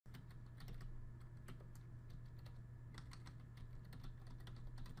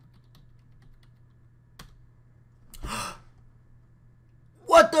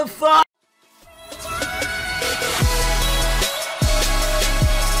What the fuck?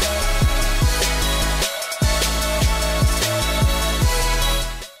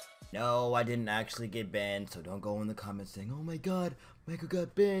 No, I didn't actually get banned, so don't go in the comments saying, oh my god, Michael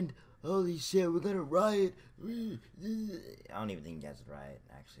got banned. Holy shit, we're gonna riot. I don't even think you guys would riot,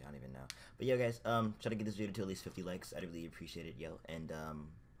 actually. I don't even know. But yo, guys, try to get this video to at least 50 likes. I'd really appreciate it, yo. And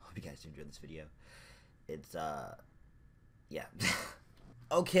hope you guys enjoyed this video. It's yeah.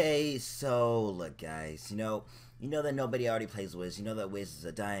 Okay, so look, guys, you know that nobody already plays Wiz. You know that Wiz is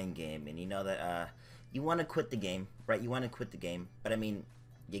a dying game, and you know that you want to quit the game, right? You want to quit the game, but I mean,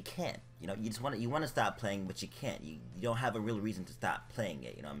 you can't. You know, you want to stop playing, but you can't. You don't have a real reason to stop playing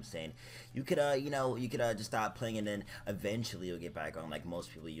it. You know what I'm saying? You could just stop playing, and then eventually you'll get back on, like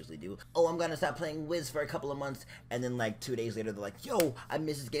most people usually do. Oh, I'm gonna stop playing Wiz for a couple of months, and then like 2 days later they're like, yo, I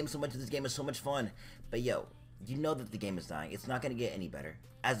miss this game so much. This game is so much fun. But yo, you know that the game is dying. It's not gonna get any better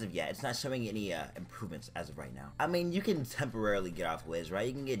as of yet. It's not showing any improvements as of right now. I mean, you can temporarily get off Wiz, right?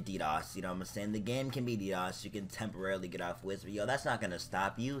 You can get DDoS, you know what I'm saying? The game can be DDoS. You can temporarily get off Wiz, but yo, that's not gonna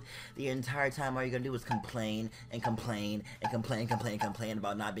stop you. The entire time all you're gonna do is complain and complain and complain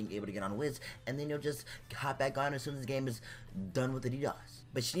about not being able to get on Wiz, and then you'll just hop back on as soon as the game is done with the DDoS.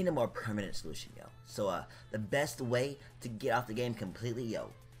 But you need a more permanent solution, yo. So the best way to get off the game completely, yo,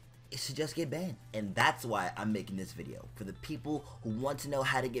 is to just get banned. And that's why I'm making this video. For the people who want to know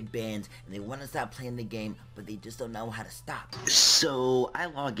how to get banned and they want to stop playing the game, but they just don't know how to stop. So I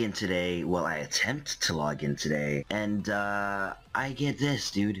log in today, well, I attempt to log in today, and I get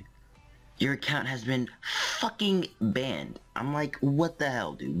this, dude. Your account has been fucking banned. I'm like, what the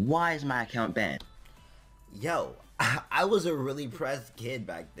hell, dude? Why is my account banned? Yo, I was a really pressed kid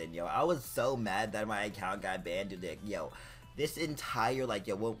back then, yo. I was so mad that my account got banned, dude. Like, yo, this entire, like,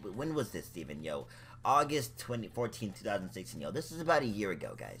 yo, when was this, Steven? Yo, August 14, 2016, yo. This is about a year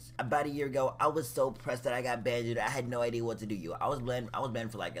ago, guys. About a year ago, I was so pressed that I got banned, dude. I had no idea what to do, yo. I was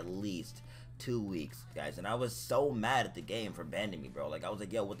banned for, like, at least 2 weeks, guys. And I was so mad at the game for banning me, bro. Like, I was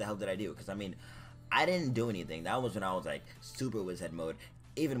like, yo, what the hell did I do? Because, I mean, I didn't do anything. That was when I was, like, super wizhead mode.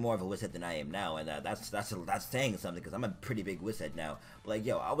 Even more of a wizhead than I am now, and that's saying something, because I'm a pretty big wizhead now. But like,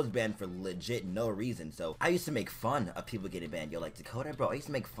 yo, I was banned for legit no reason. So I used to make fun of people getting banned, yo. Like Dakota, bro, I used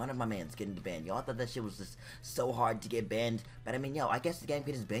to make fun of my mans getting banned, yo. I thought that shit was just so hard to get banned, but I mean, yo, I guess the game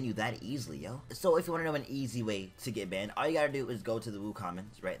can just ban you that easily, yo. So if you want to know an easy way to get banned, all you gotta do is go to the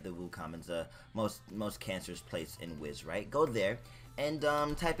WooCommons, right? The WooCommons, most cancerous place in Wiz, right? Go there and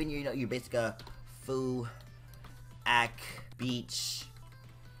type in your, your basic foo, ac, beach,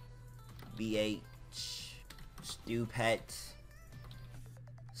 BH, stupet,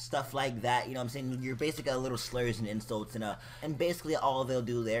 stuff like that, you know what I'm saying? Your basic little slurs and insults, and basically all they'll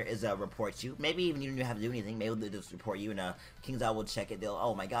do there is report you. Maybe even you don't even have to do anything. Maybe they'll just report you, and KingsOwl will check it. They'll,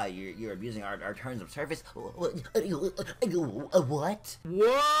 oh my god, you're abusing our terms of service. What? What?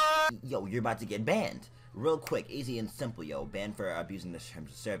 Yo, you're about to get banned. Real quick, easy and simple, yo. Banned for abusing the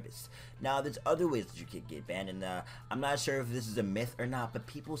terms of service. Now, there's other ways that you could get banned, and I'm not sure if this is a myth or not, but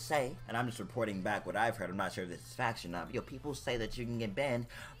people say, and I'm just reporting back what I've heard, I'm not sure if this is fact or not, but yo, people say that you can get banned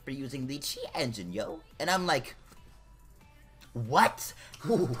for using the cheat engine, yo. And I'm like, what?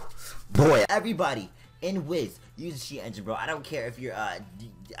 Ooh, boy, everybody in Wiz use the cheat engine, bro. I don't care if you're I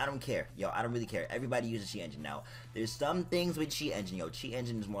don't care, yo. I don't really care. Everybody uses cheat engine. Now there's some things with cheat engine, yo. Cheat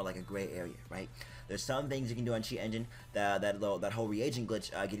engine is more like a gray area, right? There's some things you can do on cheat engine. That whole reagent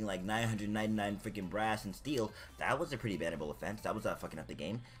glitch, getting like 999 freaking brass and steel, that was a pretty bannable offense. That was fucking up the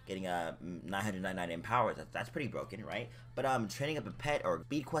game. Getting 999 in power, that's pretty broken, right? But training up a pet or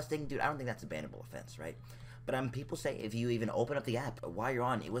speed questing, dude, I don't think that's a bannable offense, right? But people say if you even open up the app while you're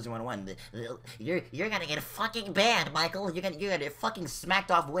on Wizard101, you're gonna get fucking banned, Michael. You're gonna get fucking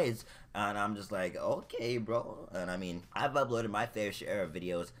smacked off Wiz. And I'm just like, okay, bro. And I mean, I've uploaded my fair share of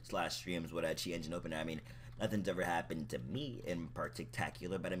videos / streams with a cheat engine opener. I mean, nothing's ever happened to me in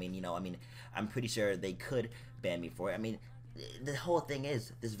particular, but I mean, you know, I'm pretty sure they could ban me for it. I mean, the whole thing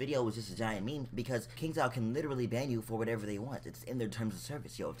is, this video was just a giant meme because KingsOwl can literally ban you for whatever they want. It's in their terms of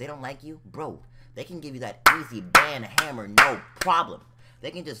service, yo. If they don't like you, bro, they can give you that easy ban hammer, no problem.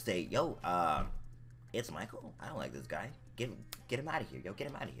 They can just say, yo, Itsmichaelowl, I don't like this guy. Get him out of here, yo. Get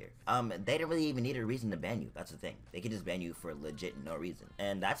him out of here. They don't really even need a reason to ban you. That's the thing. They can just ban you for legit no reason,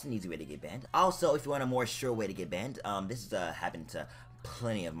 and that's an easy way to get banned. Also, if you want a more sure way to get banned, this has happened to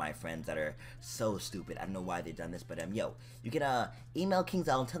plenty of my friends that are so stupid. I don't know why they've done this, but yo, you can email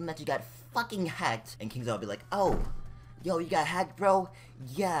KingsOwl and tell them that you got fucking hacked, and KingsOwl will be like, oh, yo, you got hacked, bro?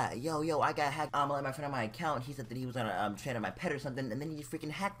 Yeah, yo, I got hacked. Like my friend on my account, he said that he was gonna train on my pet or something, and then he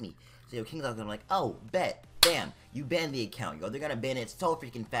freaking hacked me. So yo, King's gonna like, oh, bet, bam, you banned the account, yo. They're gonna ban it so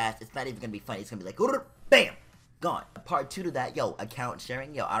freaking fast. It's not even gonna be funny. It's gonna be like, bam, gone. Part 2 to that, yo, account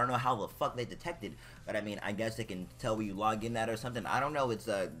sharing, yo. I don't know how the fuck they detected, but I mean, I guess they can tell where you log in at or something. I don't know. It's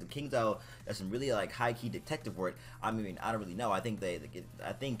the King's that's some really like high key detective work. I mean, I don't really know. I think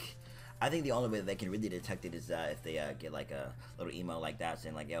I think the only way that they can really detect it is if they get like a little email like that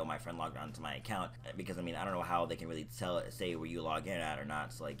saying like, yo, my friend logged onto my account. Because I mean, I don't know how they can really say where you log in at or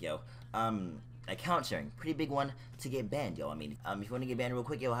not. So like, yo, account sharing, pretty big one to get banned, yo. I mean, if you want to get banned real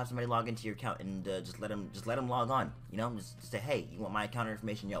quick, yo, have somebody log into your account and just let them log on. You know, just say, hey, you want my account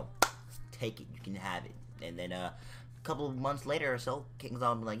information, yo, take it, you can have it. And then a couple of months later or so, King's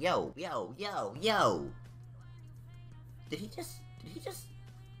will be like, yo, did he just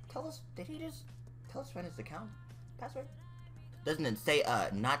tell us run his account password? Doesn't it say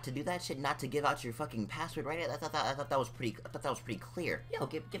not to do that shit, not to give out your fucking password, right? I thought that was pretty clear. Yo,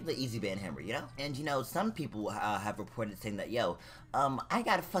 give the easy ban hammer, you know? And you know, some people have reported saying that, yo, I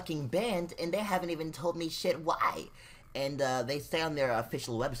got fucking banned and they haven't even told me shit why. And they say on their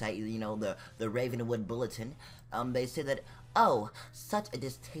official website, you know, the Ravenwood Bulletin, they say that, oh, such a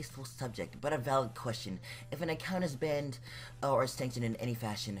distasteful subject, but a valid question. If an account is banned or sanctioned in any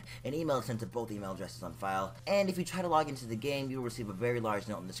fashion, an email is sent to both email addresses on file, and if you try to log into the game, you will receive a very large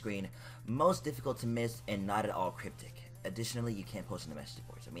note on the screen, most difficult to miss and not at all cryptic. Additionally, you can't post in the message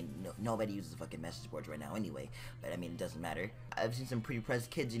boards. I mean, nobody uses fucking message boards right now anyway, but I mean, it doesn't matter. I've seen some pretty pressed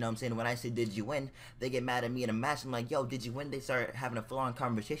kids, you know what I'm saying, when I say, did you win, they get mad at me in a match. I'm like, yo, did you win? They start having a full-on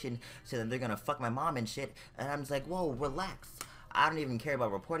conversation, saying that they're gonna fuck my mom and shit, and I'm just like, whoa, relax. I don't even care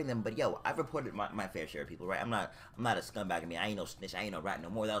about reporting them, but yo, I've reported my fair share of people, right? I'm not a scumbag. I mean, I ain't no snitch, I ain't no rat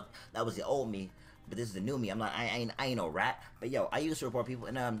no more. That was the old me, but this is the new me. I ain't no rat, but yo, I used to report people,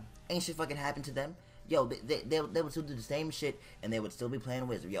 and ain't shit fucking happened to them. Yo, they would still do the same shit, and they would still be playing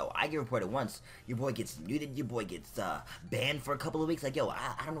Wizard. Yo, I get reported once, your boy gets muted, your boy gets banned for a couple of weeks. Like, yo,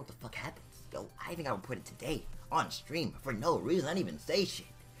 I don't know what the fuck happens. Yo, I even got reported today on stream for no reason. I didn't even say shit.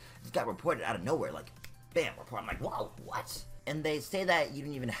 Just got reported out of nowhere, like, bam, report. I'm like, whoa, what? And they say that you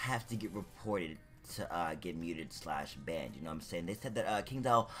don't even have to get reported to get muted / banned, you know what I'm saying? They said that King's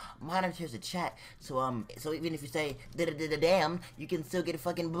monitors the chat, so even if you say damn, you can still get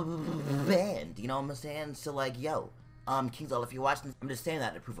fucking banned, you know what I'm saying? So like, yo, King's, if you're watching this, I'm just saying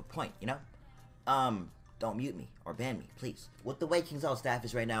that to prove a point, you know? Don't mute me or ban me, please. With the way King's staff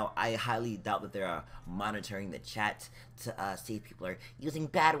is right now, I highly doubt that they're monitoring the chat to see if people are using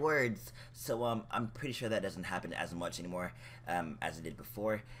bad words. So I'm pretty sure that doesn't happen as much anymore as it did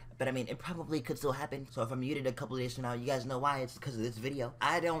before. But I mean, it probably could still happen. So if I'm muted a couple of days from now, you guys know why. It's because of this video.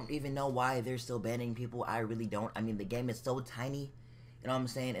 I don't even know why they're still banning people. I really don't. I mean, the game is so tiny. You know what I'm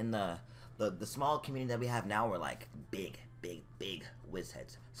saying? And the small community that we have now, we're like big whiz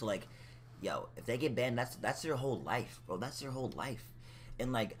heads. So like, yo, if they get banned, that's their whole life, bro. That's their whole life.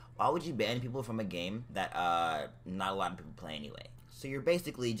 And like, why would you ban people from a game that not a lot of people play anyway? So you're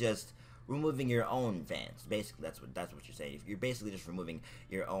basically just removing your own fans. Basically, that's what you're saying. You're basically just removing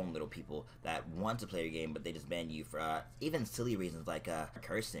your own little people that want to play your game, but they just ban you for even silly reasons like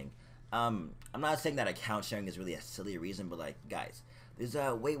cursing. I'm not saying that account sharing is really a silly reason, but like, guys, there's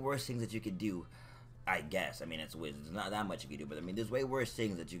way worse things that you could do. I guess. I mean, it's not that much you can do, but I mean, there's way worse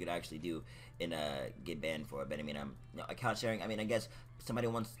things that you could actually do and get banned for. But I mean, you know, account sharing. I mean, I guess somebody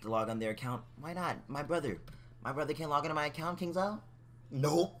wants to log on their account. Why not? My brother can't log into my account, King's.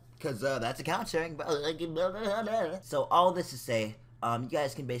 Nope, because that's account sharing. So all this to say, you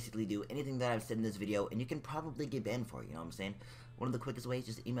guys can basically do anything that I've said in this video, and you can probably get banned for it. You know what I'm saying? One of the quickest ways,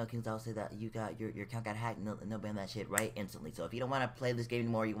 just email King's say that you got your account got hacked, and they'll ban that shit right instantly. So if you don't want to play this game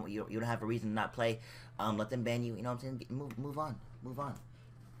anymore, you don't have a reason to not play, let them ban you. You know what I'm saying? Move on.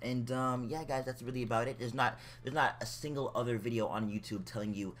 And yeah, guys, that's really about it. There's not a single other video on YouTube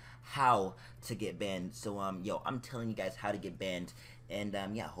telling you how to get banned. So yo, I'm telling you guys how to get banned. And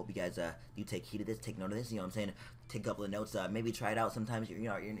yeah, I hope you guys do take heed of this, take note of this. You know what I'm saying? Take a couple of notes. Maybe try it out. Sometimes you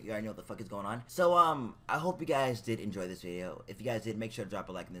already know what the fuck is going on. So I hope you guys did enjoy this video. If you guys did, make sure to drop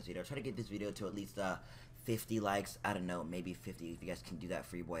a like in this video. Try to get this video to at least 50 likes. I don't know, maybe 50. If you guys can do that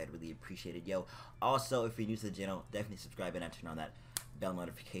for your boy, I'd really appreciate it, yo. Also, if you're new to the channel, definitely subscribe and turn on that bell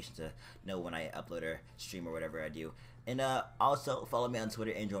notification to know when I upload or stream or whatever I do. And also follow me on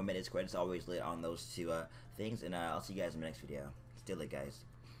Twitter, Andrew Squared. It's always lit on those two things. And I'll see you guys in the next video. Still lit, guys.